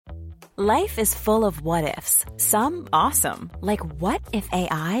Life is full of what-ifs. Some awesome, like what if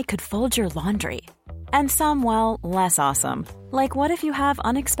AI could fold your laundry? And some, well, less awesome, like what if you have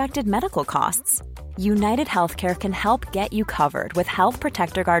unexpected medical costs? United Healthcare can help get you covered with Health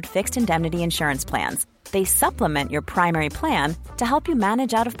Protector Guard fixed indemnity insurance plans. They supplement your primary plan to help you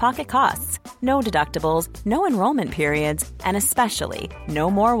manage out-of-pocket costs. No deductibles, no enrollment periods, and especially no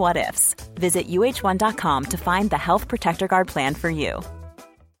more what-ifs. Visit uh1.com to find the Health Protector Guard plan for you.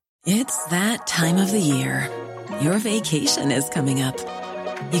 It's that time of the year. Your vacation is coming up.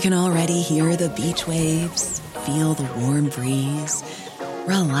 You can already hear the beach waves, feel the warm breeze,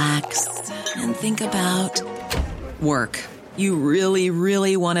 relax, and think about work. You really,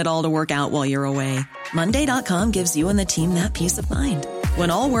 really want it all to work out while you're away. Monday.com gives you and the team that peace of mind.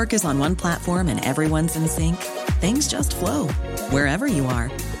 When all work is on one platform and everyone's in sync, things just flow. Wherever you are,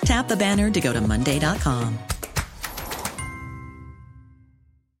 tap the banner to go to Monday.com.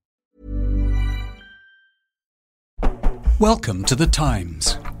 Welcome to The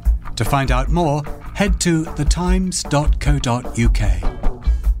Times. To find out more, head to thetimes.co.uk.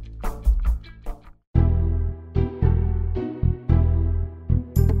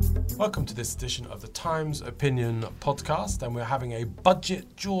 Welcome to this edition of the Times Opinion podcast, and we're having a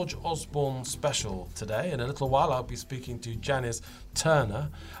budget George Osborne special today. In a little while I'll be speaking to Janice Turner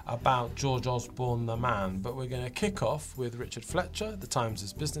about George Osborne the man, but we're going to kick off with Richard Fletcher, the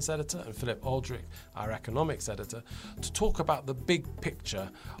Times' business editor, and Philip Aldrich, our economics editor, to talk about the big picture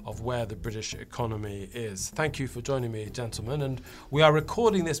of where the British economy is. Thank you for joining me, gentlemen, and we are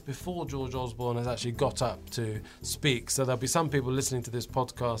recording this before George Osborne has actually got up to speak, so there'll be some people listening to this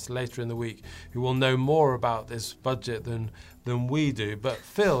podcast later in the week who will know more about this budget than we do. But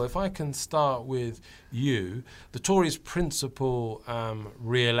Phil, if I can start with you, the Tories' principal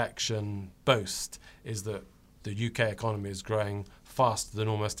re-election boast is that the UK economy is growing faster than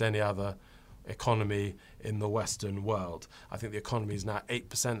almost any other economy in the Western world. I think the economy is now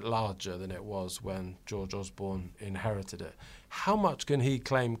 8% larger than it was when George Osborne inherited it. How much can he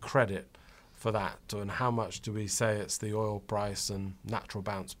claim credit for that, and how much do we say it's the oil price and natural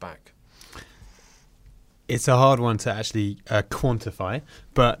bounce back? It's a hard one to actually quantify,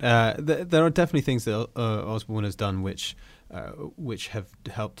 but there are definitely things that Osborne has done which have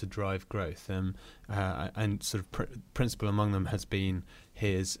helped to drive growth, and sort of principal among them has been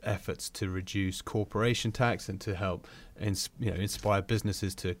his efforts to reduce corporation tax and to help inspire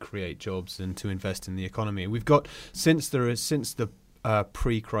businesses to create jobs and to invest in the economy. We've got since the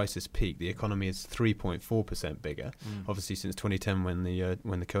pre-crisis peak, the economy is 3.4% bigger. Obviously, since 2010,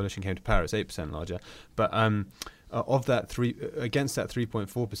 when the coalition came to power, it's 8% larger. But of that against that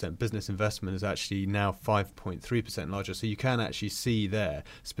 3.4%, business investment is actually now 5.3% larger. So you can actually see there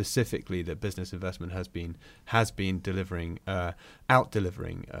specifically that business investment has been delivering,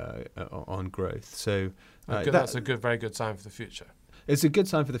 out-delivering on growth. So that's a very good sign for the future. It's a good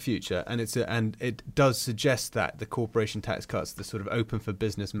sign for the future, and it does suggest that the corporation tax cuts, the sort of open for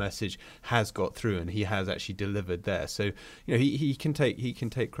business message, has got through, and he has actually delivered there. So he can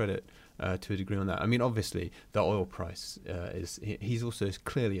take credit to a degree on that. I mean, obviously the oil price he's also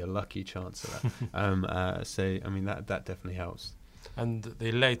clearly a lucky chancellor. So I mean that definitely helps. And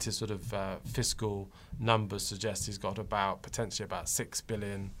the latest sort of fiscal numbers suggest he's got potentially about 6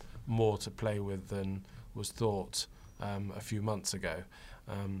 billion more to play with than was thought a few months ago.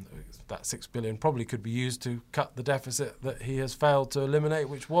 That 6 billion probably could be used to cut the deficit that he has failed to eliminate,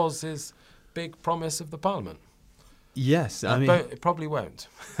 which was his big promise of the Parliament. Yes, I mean it probably won't.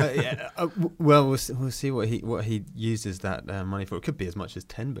 Well, we'll see what he uses that money for. It could be as much as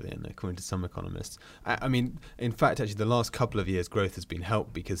 10 billion, according to some economists. I mean, in fact, actually, the last couple of years' growth has been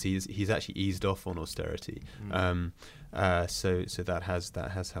helped because he's actually eased off on austerity. So that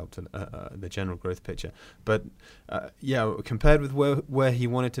has helped the general growth picture. But compared with where he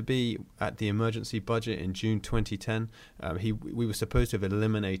wanted to be at the emergency budget in June 2010, we were supposed to have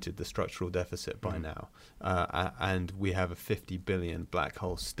eliminated the structural deficit by now, and we have a 50 billion black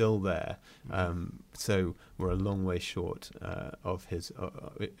hole still there. So we're a long way short of his,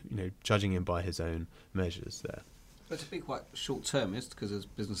 judging him by his own measures there. But to be quite short-termist, because as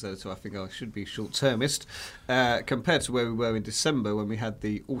business editor I think I should be short-termist, compared to where we were in December when we had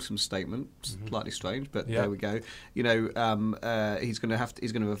the autumn statement, slightly strange, but there we go. He's going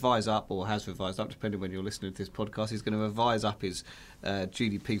to revise up, or has revised up, depending when you're listening to this podcast. He's going to revise up his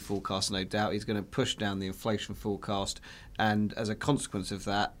GDP forecast, no doubt. He's going to push down the inflation forecast, and as a consequence of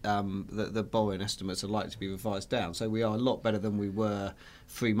that, the borrowing estimates are likely to be revised down. So we are a lot better than we were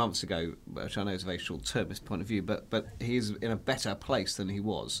 3 months ago, which I know is a very short-termist point of view, but he is in a better place than he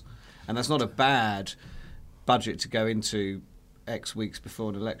was. And that's not a bad budget to go into X weeks before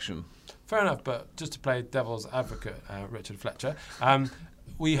an election. Fair enough, but just to play devil's advocate, Richard Fletcher,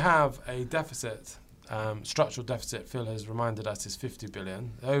 we have a deficit. Structural deficit, Phil has reminded us, is 50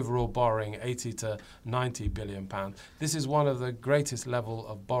 billion. Overall borrowing, 80 to 90 billion pounds. This is one of the greatest level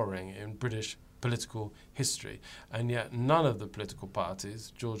of borrowing in British political history, and yet none of the political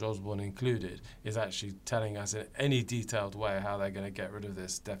parties, George Osborne included, is actually telling us in any detailed way how they're going to get rid of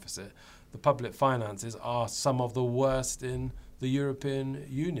this deficit. The public finances are some of the worst in the European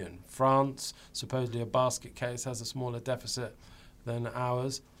Union. France, supposedly a basket case, has a smaller deficit than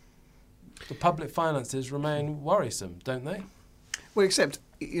ours. The public finances remain worrisome, don't they? Well, except,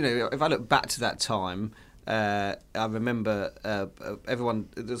 if I look back to that time, I remember everyone,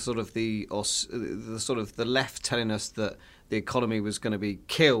 the left telling us that the economy was going to be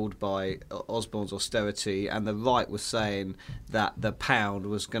killed by Osborne's austerity, and the right was saying that the pound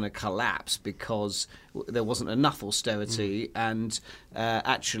was going to collapse because there wasn't enough austerity, and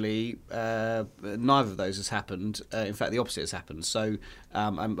actually neither of those has happened. In fact, the opposite has happened. So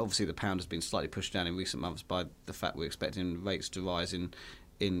obviously the pound has been slightly pushed down in recent months by the fact we're expecting rates to rise in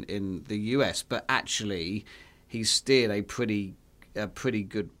the US, but actually he's steered a pretty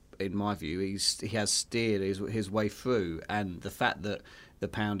good, in my view, he has steered his way through, and the fact that the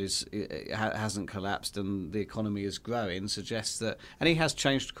pound hasn't collapsed and the economy is growing suggests that, and he has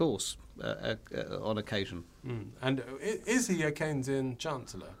changed course on occasion. And is he a Keynesian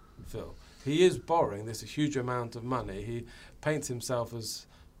chancellor, Phil? He is borrowing this huge amount of money. He paints himself as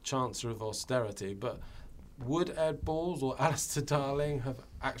chancellor of austerity, but would Ed Balls or Alistair Darling have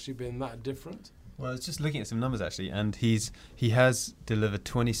actually been that different? Well, I was just looking at some numbers actually, and he has delivered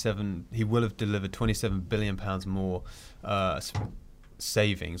 27. He will have delivered 27 billion pounds more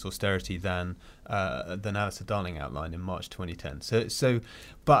savings, austerity than Alistair Darling outlined in March 2010.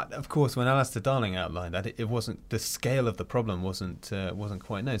 But of course, when Alistair Darling outlined that, it wasn't, the scale of the problem wasn't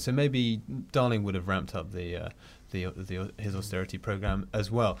quite known. So maybe Darling would have ramped up his austerity program as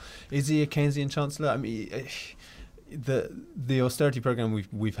well. Is he a Keynesian chancellor? I mean, the austerity program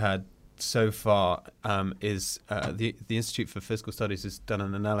we've had so far is the Institute for Fiscal Studies has done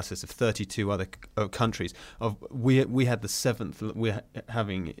an analysis of 32 other countries. We're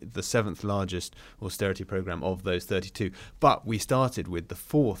having the seventh largest austerity program of those 32, but we started with the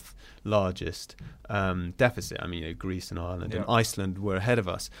fourth largest deficit. I mean, Greece and Ireland and Iceland were ahead of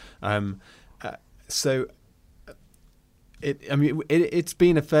us. It's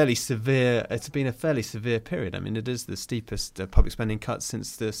been a fairly severe period. I mean, it is the steepest public spending cuts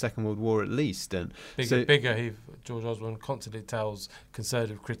since the Second World War, at least. And bigger. George Osborne constantly tells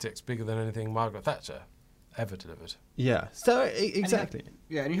Conservative critics, bigger than anything Margaret Thatcher ever delivered. Yeah. So exactly.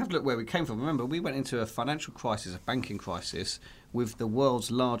 And you have to look where we came from. Remember, we went into a financial crisis, a banking crisis, with the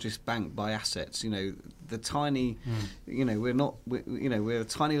world's largest bank by assets. The tiny, we're a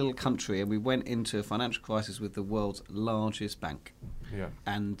tiny little country, and we went into a financial crisis with the world's largest bank. Yeah.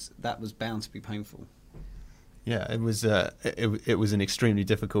 And that was bound to be painful. Yeah, it was an extremely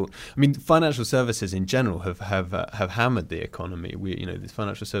difficult. I mean, financial services in general have hammered the economy. The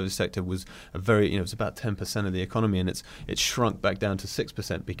financial service sector was it was about 10% of the economy, and it's shrunk back down to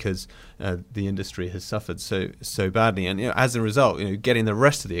 6% because the industry has suffered so badly. And as a result, getting the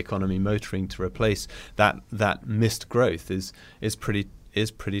rest of the economy motoring to replace that missed growth is pretty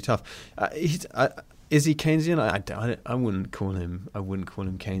tough. Is he Keynesian? I wouldn't call him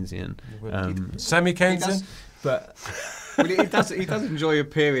Keynesian. Semi-Keynesian. But he does enjoy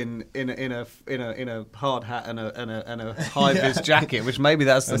appearing in a hard hat and a high vis jacket, which maybe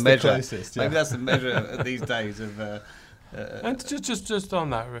that's the measure. Closest, maybe that's the measure these days of. And just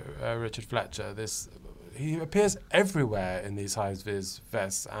on that, Richard Fletcher, he appears everywhere in these high vis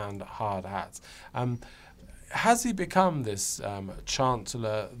vests and hard hats. Has he become this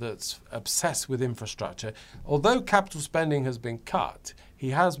chancellor that's obsessed with infrastructure? Although capital spending has been cut,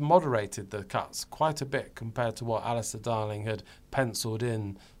 he has moderated the cuts quite a bit compared to what Alistair Darling had penciled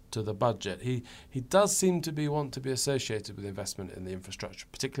in to the budget. He does seem to want to be associated with investment in the infrastructure,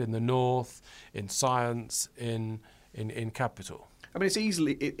 particularly in the north, in science, in capital. I mean,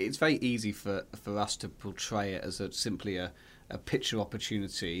 it's very easy for us to portray it as simply a picture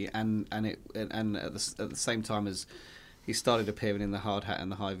opportunity, and at the same time as he started appearing in the hard hat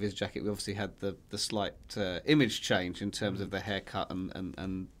and the high vis jacket, we obviously had the slight image change in terms of the haircut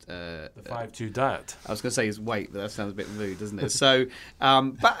and the 5-2 diet. I was going to say his weight, but that sounds a bit rude, doesn't it? So,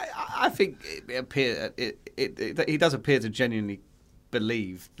 but I think he does appear to genuinely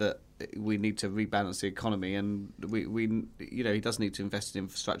believe that we need to rebalance the economy, and he does need to invest in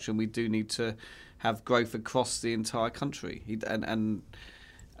infrastructure, and we do need to have growth across the entire country.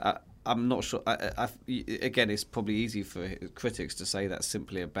 I'm not sure. Again, it's probably easy for critics to say that's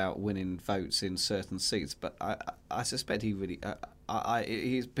simply about winning votes in certain seats, but I suspect he really.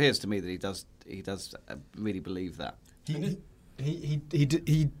 It appears to me that he does really believe that.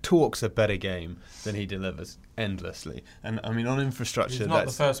 He talks a better game than he delivers endlessly, and I mean on infrastructure. He's not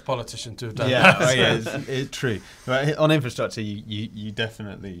the first politician to have done that. It's true. But on infrastructure, you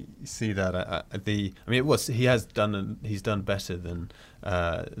definitely see that. He's done better than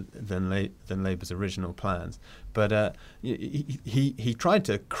Labour's original plans, but he tried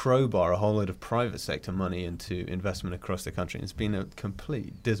to crowbar a whole load of private sector money into investment across the country. It's been a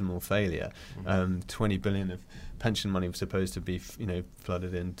complete dismal failure. 20 billion of pension money was supposed to be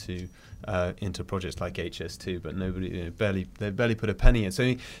flooded into projects like HS2, but nobody barely put a penny in.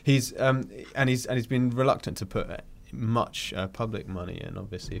 So he's been reluctant to put much public money in,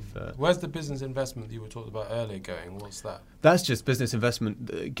 obviously. Where's the business investment that you were talking about earlier going? What's that? That's just business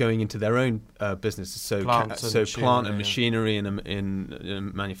investment going into their own businesses. So plant and machinery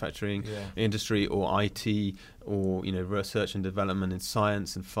in manufacturing industry, or IT, or research and development in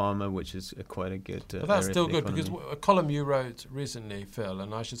science and pharma, which is quite a good. But that's still good, because a column you wrote recently, Phil,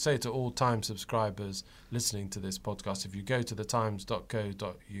 and I should say to all Times subscribers listening to this podcast, if you go to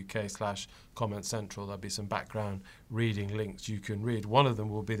thetimes.co.uk/comment central, there'll be some background reading links you can read. One of them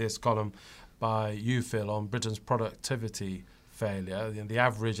will be this column by you, Phil, on Britain's productivity failure. The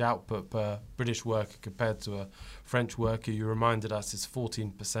average output per British worker compared to a French worker, you reminded us, is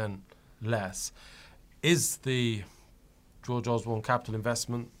 14% less. Is the George Osborne capital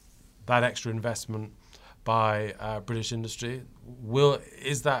investment, that extra investment by British industry,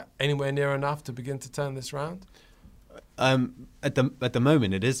 is that anywhere near enough to begin to turn this round? At the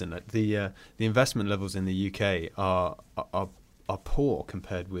moment, it isn't. The investment levels in the UK are poor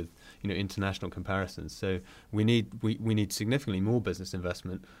compared with international comparisons. So we need significantly more business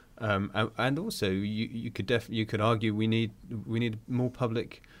investment, and also you could argue we need more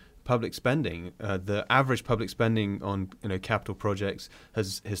public spending. The average public spending on capital projects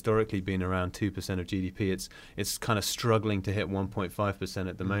has historically been around 2% of GDP. It's kind of struggling to hit 1.5%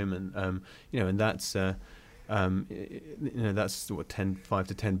 at the moment. And that's that's what 5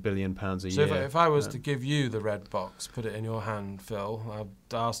 to 10 billion pounds a year. So if I was to give you the red box, put it in your hand, Phil, I'd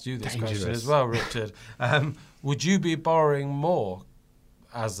ask you this question as well, Richard. Would you be borrowing more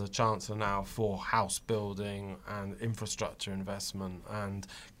as a Chancellor now for house building and infrastructure investment, and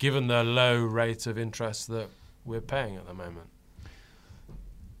given the low rate of interest that we're paying at the moment?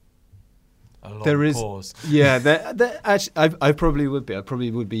 Pause. Yeah, actually, I probably would be. I probably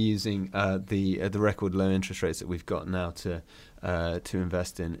would be using the record low interest rates that we've got now to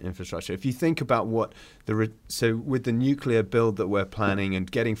invest in infrastructure. If you think about so with the nuclear build that we're planning and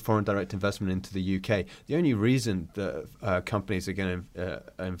getting foreign direct investment into the UK, the only reason that companies are going to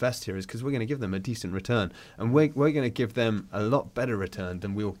invest here is because we're going to give them a decent return, and we're going to give them a lot better return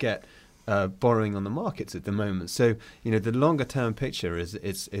than we'll get borrowing on the markets at the moment. So the longer term picture is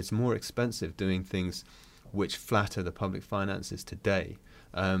it's more expensive doing things which flatter the public finances today.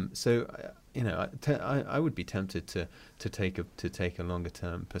 So I would be tempted to take a longer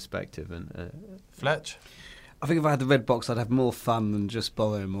term perspective. And Fletch? I think if I had the red box, I'd have more fun than just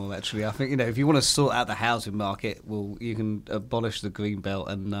borrowing more, actually. I think, if you want to sort out the housing market, well, you can abolish the green belt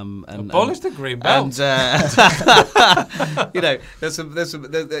and abolish the green belt. And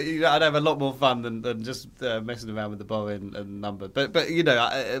I'd have a lot more fun than just messing around with the borrowing and number. But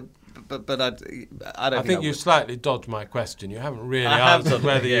I think you slightly dodged my question. You haven't really answered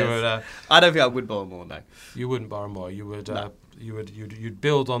whether you would. I don't think I would borrow more. No, you wouldn't borrow more. You would. No. You'd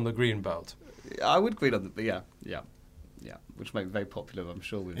build on the green belt. I would agree on yeah, which make it very popular, I'm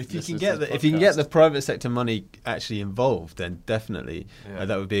sure. If you can get the private sector money actually involved, then definitely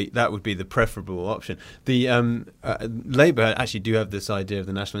that would be the preferable option. The Labour actually do have this idea of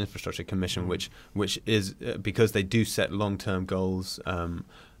the National Infrastructure Commission, which is because they do set long-term goals.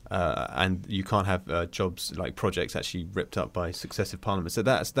 And you can't have jobs like projects actually ripped up by successive parliaments. So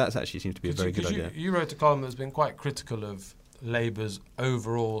that's actually seems to be a very good idea. You wrote a column that's been quite critical of Labour's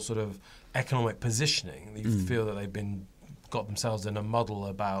overall sort of economic positioning. You feel that they've got themselves in a muddle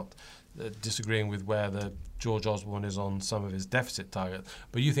about disagreeing with where the George Osborne is on some of his deficit targets.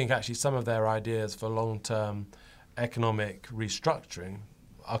 But you think actually some of their ideas for long-term economic restructuring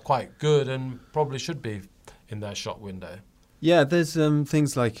are quite good and probably should be in their shop window. Yeah, there's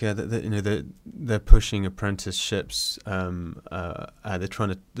things like they're pushing apprenticeships. They're trying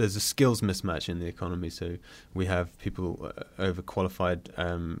to. There's a skills mismatch in the economy, so we have people overqualified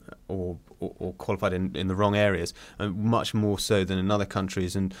or qualified in the wrong areas, much more so than in other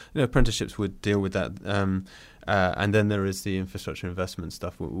countries. And apprenticeships would deal with that. And then there is the infrastructure investment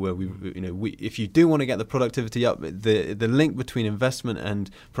stuff where if you do want to get the productivity up, the link between investment and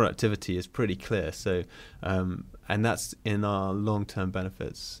productivity is pretty clear. So, and that's in our long-term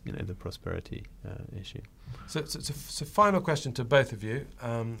benefits, the prosperity issue. So final question to both of you.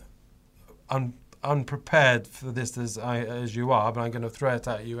 Unprepared for this as you are, but I'm going to throw it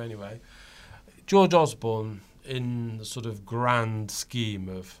at you anyway. George Osborne, in the sort of grand scheme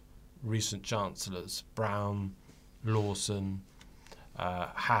of recent chancellors, Brown, Lawson,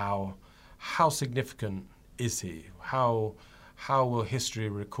 Howe, how significant is he? How will history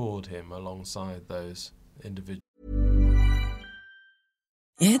record him alongside those individuals?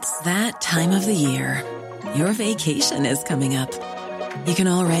 It's that time of the year. Your vacation is coming up. You can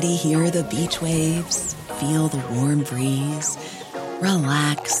already hear the beach waves, feel the warm breeze,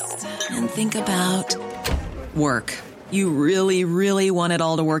 relax, and think about work. You really, really want it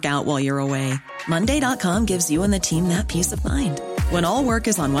all to work out while you're away. Monday.com gives you and the team that peace of mind. When all work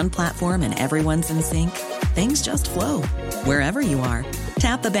is on one platform and everyone's in sync, things just flow. Wherever you are,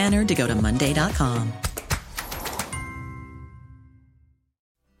 tap the banner to go to Monday.com.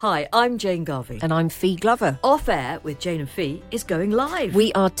 Hi, I'm Jane Garvey. And I'm Fee Glover. Off Air with Jane and Fee is going live.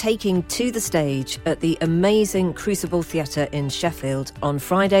 We are taking to the stage at the amazing Crucible Theatre in Sheffield on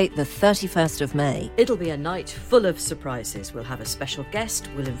Friday, the 31st of May. It'll be a night full of surprises. We'll have a special guest,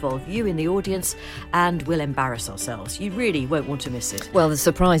 we'll involve you in the audience, and we'll embarrass ourselves. You really won't want to miss it. Well, the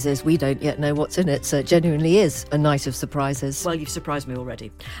surprise is we don't yet know what's in it, so it genuinely is a night of surprises. Well, you've surprised me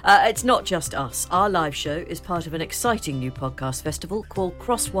already. It's not just us. Our live show is part of an exciting new podcast festival called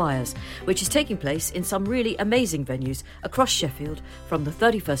Crosswires, which is taking place in some really amazing venues across Sheffield from the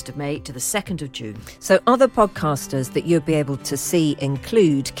 31st of May to the 2nd of June. So other podcasters that you'll be able to see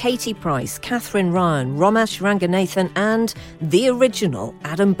include Katie Price, Catherine Ryan, Romesh Ranganathan and the original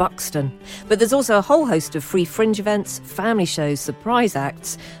Adam Buxton. But there's also a whole host of free fringe events, family shows, surprise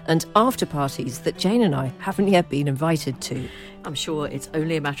acts and after parties that Jane and I haven't yet been invited to. I'm sure it's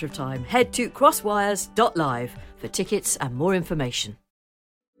only a matter of time. Head to crosswires.live for tickets and more information.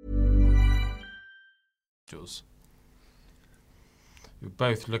 You're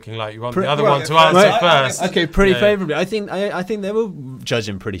both looking like you want the other one to answer first. Okay, pretty favourably. I think they will judge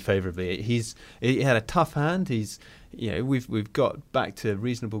him pretty favourably. He had a tough hand. We've got back to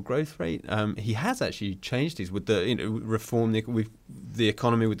reasonable growth rate. He has actually changed these with the reform the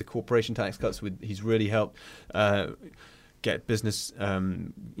economy with the corporation tax cuts. He's really helped get business.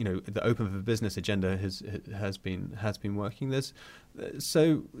 The open for business agenda has been working this.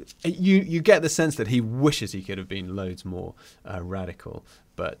 So you get the sense that he wishes he could have been loads more radical,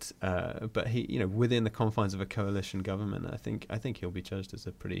 but he within the confines of a coalition government, I think he'll be judged as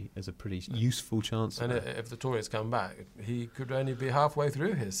a pretty useful chancellor. And if the Tories come back, he could only be halfway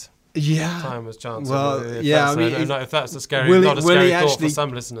through his time as chancellor. Well, if that's a scary thought for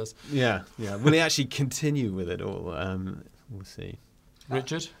some listeners. Yeah. Will he actually continue with it all? We'll see.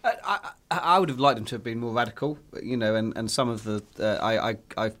 Richard? I would have liked him to have been more radical, and some of the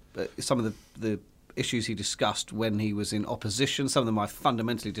the issues he discussed when he was in opposition. Some of them I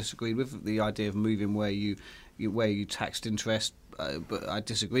fundamentally disagreed with. The idea of moving where you taxed interest, but I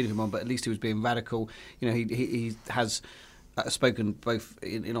disagreed with him on. But at least he was being radical. He has spoken both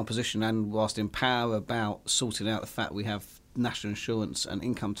in opposition and whilst in power about sorting out the fact we have national insurance and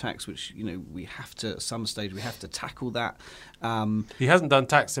income tax, which we have to at some stage we have to tackle that. He hasn't done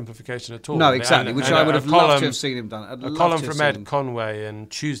tax simplification at all. No, exactly, which I would have loved to have seen him done. A column from Ed Conway in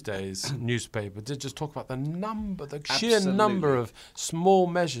Tuesday's newspaper did just talk about the sheer number of small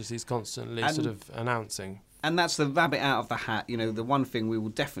measures he's constantly sort of announcing. And that's the rabbit out of the hat. The one thing we will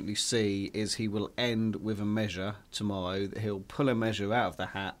definitely see is he will end with a measure tomorrow. He'll pull a measure out of the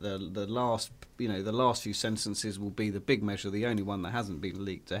hat. The last few sentences will be the big measure, the only one that hasn't been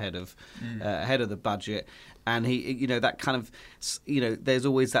leaked ahead of the budget. And he, that kind of, there's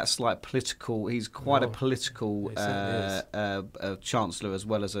always that slight political. He's quite a political chancellor as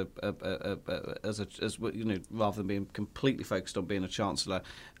well as rather than being completely focused on being a chancellor.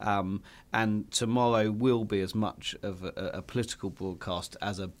 And tomorrow will be as much of a political broadcast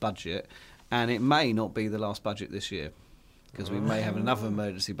as a budget, and it may not be the last budget this year because we may have another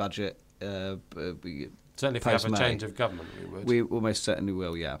emergency budget. Certainly if we have a change of government, we would. We almost certainly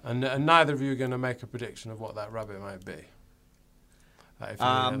will, yeah. And neither of you are going to make a prediction of what that rabbit might be. If you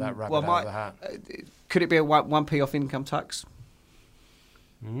that rabbit out of the hat. Could it be a 1p off income tax?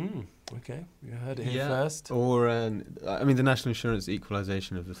 Okay, you heard it here first. Or, I mean, the national insurance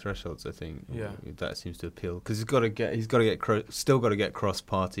equalisation of the thresholds. I think that seems to appeal because still got to get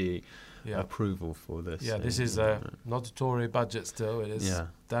cross-party approval for this. Yeah, this is not a Tory budget still. It is. Yeah.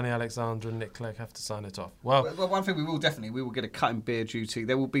 Danny Alexander and Nick Clegg have to sign it off. Well, one thing we will get a cut in beer duty.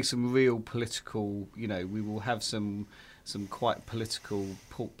 There will be some real political. We will have some quite political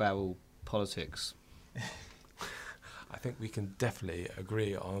pork barrel politics. I think we can definitely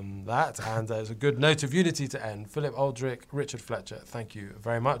agree on that, and there's a good note of unity to end. Philip Aldrich, Richard Fletcher, thank you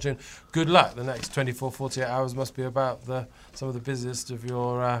very much, and good luck. The next 24, 48 hours must be about some of the busiest of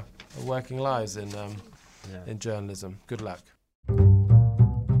your working lives in journalism. Good luck.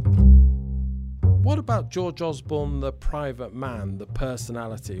 What about George Osborne, the private man, the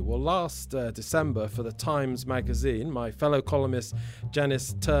personality? Well, last December for the Times magazine, my fellow columnist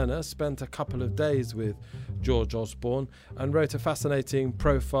Janice Turner spent a couple of days with George Osborne and wrote a fascinating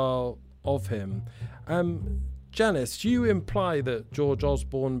profile of him. Janice, you imply that George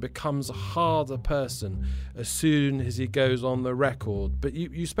Osborne becomes a harder person as soon as he goes on the record, but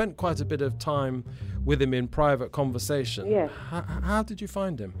you spent quite a bit of time with him in private conversation. Yes. How did you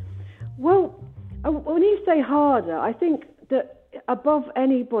find him? Well, when you say harder, I think that above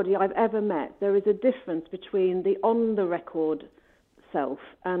anybody I've ever met, there is a difference between the on-the-record self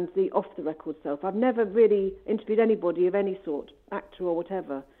and the off-the-record self. I've never really interviewed anybody of any sort, actor or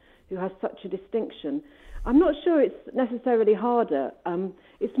whatever, who has such a distinction. I'm not sure it's necessarily harder.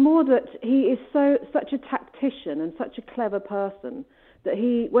 It's more that he is such a tactician and such a clever person that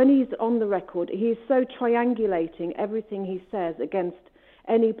when he's on the record, he is so triangulating everything he says against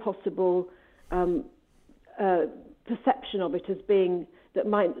any possible perception of it as being that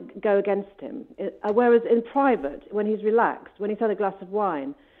might go against him. Whereas in private, when he's relaxed, when he's had a glass of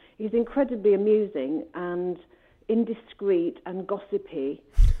wine, he's incredibly amusing and indiscreet and gossipy.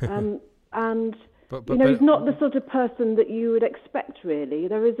 But he's not the sort of person that you would expect, really.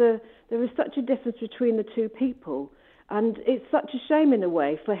 There is such a difference between the two people. And it's such a shame in a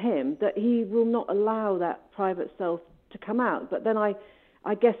way for him that he will not allow that private self to come out. But then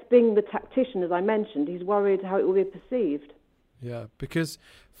I guess being the tactician, as I mentioned, he's worried how it will be perceived. Yeah, because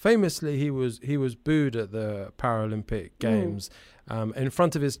famously he was booed at the Paralympic Games in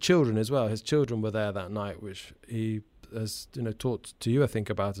front of his children as well. His children were there that night, which he has talked to you, I think,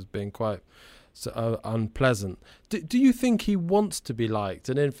 about as being quite unpleasant. Do you think he wants to be liked?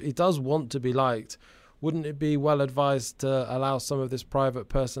 And if he does want to be liked, wouldn't it be well advised to allow some of this private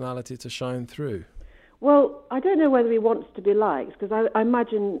personality to shine through? Well, I don't know whether he wants to be liked, because I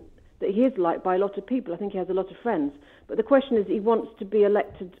imagine that he is liked by a lot of people. I think he has a lot of friends. But the question is, he wants to be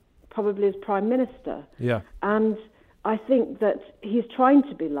elected probably as Prime Minister. Yeah. And I think that he's trying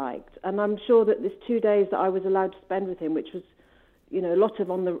to be liked. And I'm sure that this 2 days that I was allowed to spend with him, which was, a lot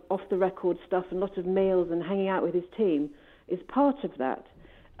of off-the-record stuff and a lot of meals and hanging out with his team, is part of that.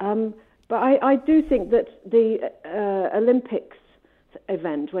 But I do think that the Olympics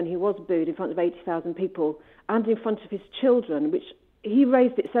event, when he was booed in front of 80,000 people and in front of his children, which he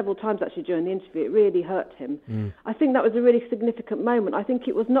raised it several times actually during the interview, it really hurt him. I think that was a really significant moment. I think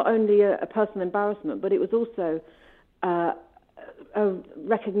it was not only a personal embarrassment, but it was also a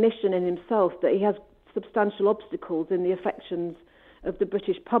recognition in himself that he has substantial obstacles in the affections of the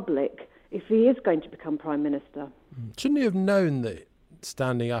British public if he is going to become Prime Minister. Shouldn't he have known that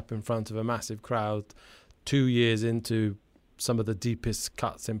standing up in front of a massive crowd 2 years into some of the deepest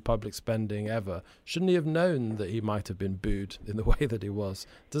cuts in public spending ever, shouldn't he have known that he might have been booed in the way that he was?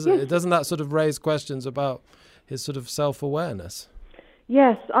 Doesn't that sort of raise questions about his sort of self-awareness?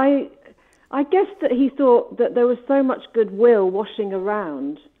 Yes, I guess that he thought that there was so much goodwill washing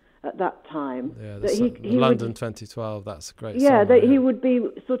around at that time. Yeah, that he London would, 2012, that's great. Yeah, that he would be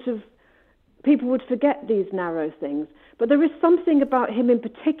sort of, people would forget these narrow things. But there is something about him in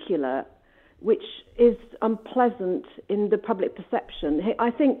particular which is unpleasant in the public perception. I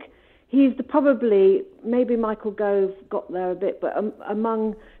think he's probably, maybe Michael Gove got there a bit, but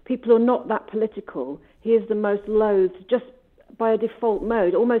among people who are not that political, he is the most loathed, just by a default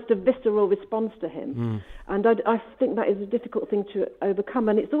mode, almost a visceral response to him. And I think that is a difficult thing to overcome.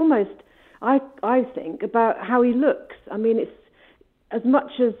 And it's almost, I think, about how he looks. I mean, it's as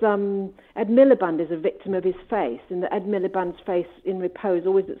much as Ed Miliband is a victim of his face, and that Ed Miliband's face in repose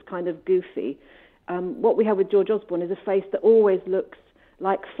always looks kind of goofy. What we have with George Osborne is a face that always looks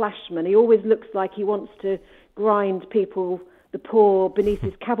like Flashman. He always looks like he wants to grind people, the poor, beneath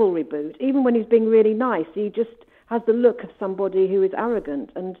his cavalry boot. Even when he's being really nice, he just has the look of somebody who is arrogant,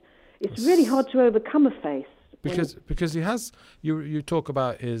 and it's really hard to overcome a face. Because he has, you talk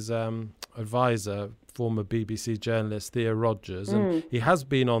about his advisor, former BBC journalist Thea Rogers, and he has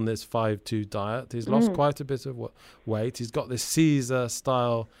been on this 5-2 diet. He's lost quite a bit of weight. He's got this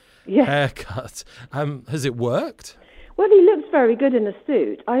Caesar-style haircut. Has it worked? Well, he looks very good in a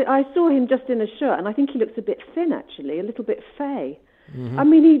suit. I saw him just in a shirt, and I think he looks a bit thin, actually, a little bit fey. I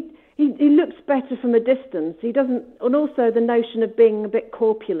mean, he looks better from a distance. He doesn't, and also the notion of being a bit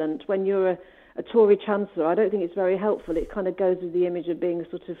corpulent when you're a Tory chancellor, I don't think it's very helpful. It kind of goes with the image of being a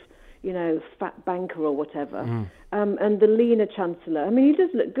sort of, fat banker or whatever. And the leaner chancellor, I mean, he does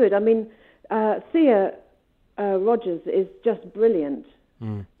look good. I mean, Thea Rogers is just brilliant.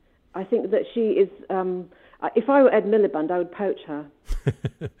 I think that she is, if I were Ed Miliband, I would poach her.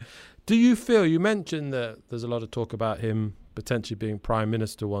 Do you feel, you mentioned that there's a lot of talk about him potentially being Prime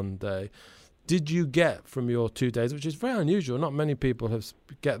Minister one day. Did you get from your 2 days, which is very unusual, not many people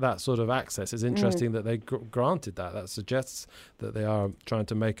get that sort of access. It's interesting that they granted that. That suggests that they are trying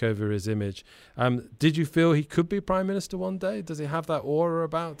to make over his image. Did you feel he could be Prime Minister one day? Does he have that aura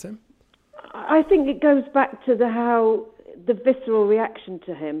about him? I think it goes back to the visceral reaction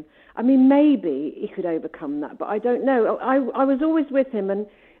to him. I mean, maybe he could overcome that, but I don't know. I was always with him, and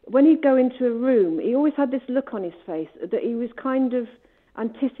when he'd go into a room, he always had this look on his face that he was kind of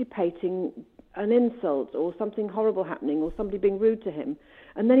anticipating an insult or something horrible happening or somebody being rude to him.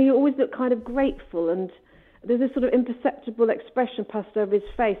 And then he always looked kind of grateful, and there's this sort of imperceptible expression passed over his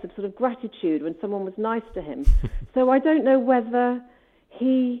face of sort of gratitude when someone was nice to him. So I don't know whether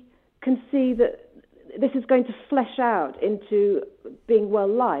he can see that this is going to flesh out into being well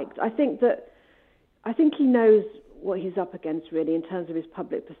liked. I think he knows what he's up against, really, in terms of his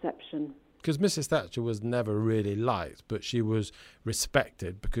public perception. Because Mrs. Thatcher was never really liked, but she was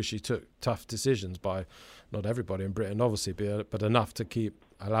respected because she took tough decisions by not everybody in Britain, obviously, but enough to keep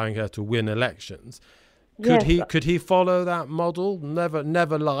allowing her to win elections. Could he follow that model?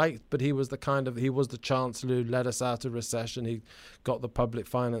 Never liked, but he was the chancellor who led us out of recession. He got the public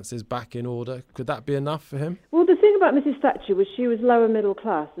finances back in order. Could that be enough for him? Well, the thing about Mrs. Thatcher was she was lower middle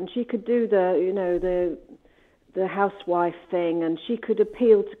class, and she could do the housewife thing, and she could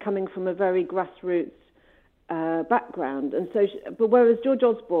appeal to coming from a very grassroots background. And so, but whereas George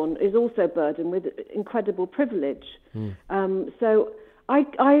Osborne is also burdened with incredible privilege. So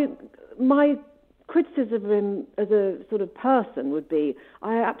my criticism of him as a sort of person would be,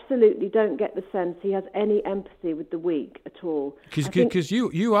 I absolutely don't get the sense he has any empathy with the weak at all. Because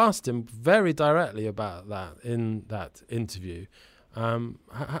you asked him very directly about that in that interview.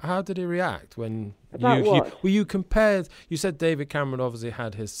 How did he react when you compared? You said David Cameron obviously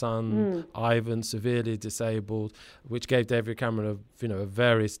had his son Ivan severely disabled, which gave David Cameron a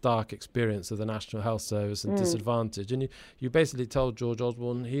very stark experience of the National Health Service and disadvantage. And you basically told George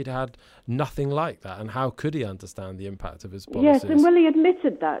Osborne he'd had nothing like that, and how could he understand the impact of his policies? Yes, and he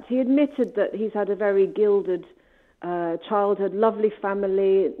admitted that. He admitted that he's had a very gilded childhood, lovely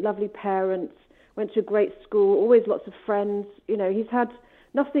family, lovely parents. Went to a great school, always lots of friends. He's had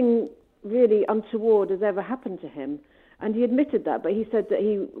nothing really untoward has ever happened to him. And he admitted that, but he said that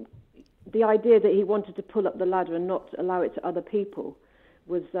the idea that he wanted to pull up the ladder and not allow it to other people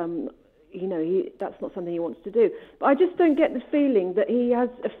was, that's not something he wants to do. But I just don't get the feeling that he has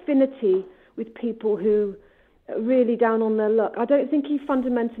affinity with people who are really down on their luck. I don't think he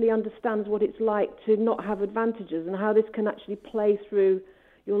fundamentally understands what it's like to not have advantages and how this can actually play through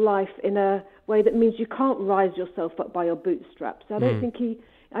your life in a way that means you can't rise yourself up by your bootstraps. I don't think he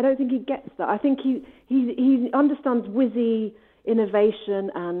gets that. I think he understands whizzy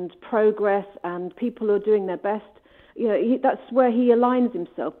innovation and progress and people who are doing their best. That's where he aligns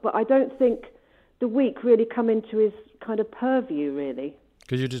himself. But I don't think the weak really come into his kind of purview, really.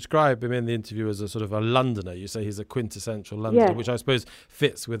 Because you describe him in the interview as a sort of a Londoner. You say he's a quintessential Londoner, which I suppose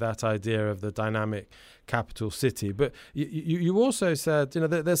fits with that idea of the dynamic capital city. But you also said,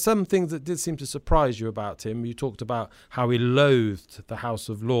 there's some things that did seem to surprise you about him. You talked about how he loathed the House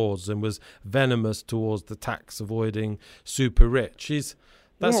of Lords and was venomous towards the tax-avoiding super rich.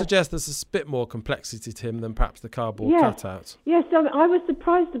 That suggests there's a bit more complexity to him than perhaps the cardboard cutout. Yes, I was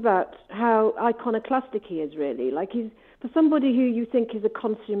surprised about how iconoclastic he is, really. Like for somebody who you think is a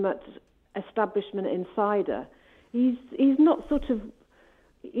consummate establishment insider, he's not sort of,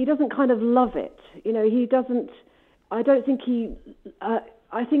 he doesn't kind of love it. He doesn't, I don't think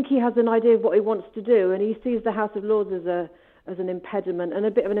I think he has an idea of what he wants to do, and he sees the House of Lords as an impediment and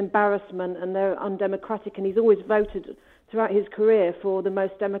a bit of an embarrassment, and they're undemocratic, and he's always voted throughout his career for the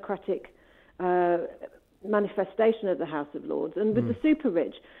most democratic manifestation of the House of Lords. And with the super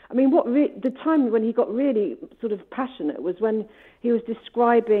rich, I mean, the time when he got really sort of passionate was when he was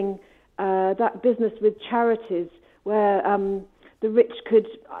describing that business with charities where the rich could,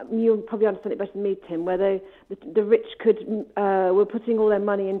 you'll probably understand it better than me, Tim, where the rich were putting all their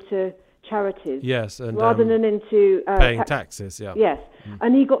money into charities. Yes, and rather than into paying taxes. Yeah. Yes,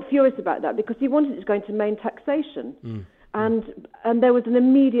 and he got furious about that because he wanted it to go into main taxation. And there was an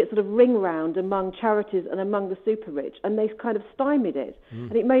immediate sort of ring round among charities and among the super rich, and they kind of stymied it,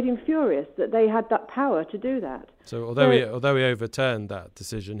 and it made him furious that they had that power to do that. So although he overturned that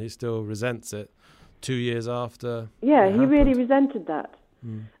decision, he still resents it 2 years after. Yeah, he really resented that,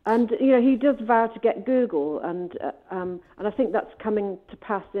 and he does vow to get Google, and I think that's coming to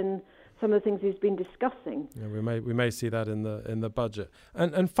pass in some of the things he's been discussing. Yeah, we may see that in the budget.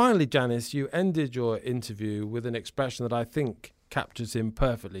 And finally, Janice, you ended your interview with an expression that I think captures him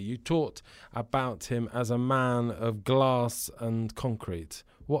perfectly. You talked about him as a man of glass and concrete.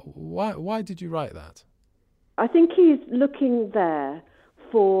 Why did you write that? I think he's looking there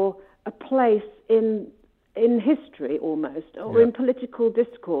for a place in history almost, or in political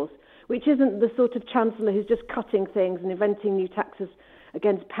discourse, which isn't the sort of chancellor who's just cutting things and inventing new taxes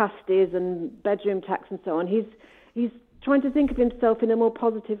against pasties and bedroom tax and so on. He's trying to think of himself in a more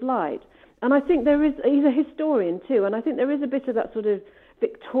positive light. And I think he's a historian too, and I think there is a bit of that sort of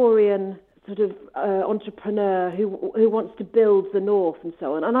Victorian sort of entrepreneur who wants to build the North and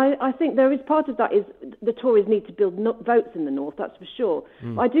so on. And I think there is part of that is the Tories need to build votes in the North, that's for sure.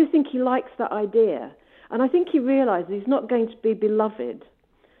 I do think he likes that idea. And I think he realises he's not going to be beloved.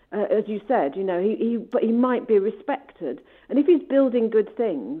 As you said, but he might be respected. And if he's building good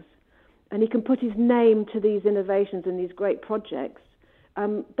things and he can put his name to these innovations and these great projects,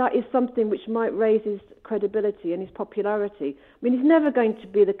 that is something which might raise his credibility and his popularity. I mean, he's never going to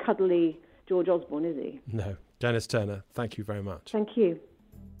be the cuddly George Osborne, is he? No. Janice Turner, thank you very much. Thank you.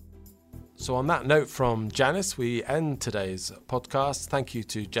 So on that note from Janice, we end today's podcast. Thank you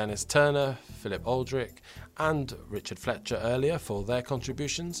to Janice Turner, Philip Aldrich and Richard Fletcher earlier for their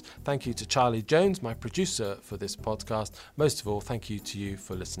contributions. Thank you to Charlie Jones, my producer for this podcast. Most of all, thank you to you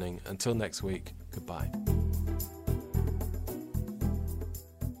for listening. Until next week, goodbye.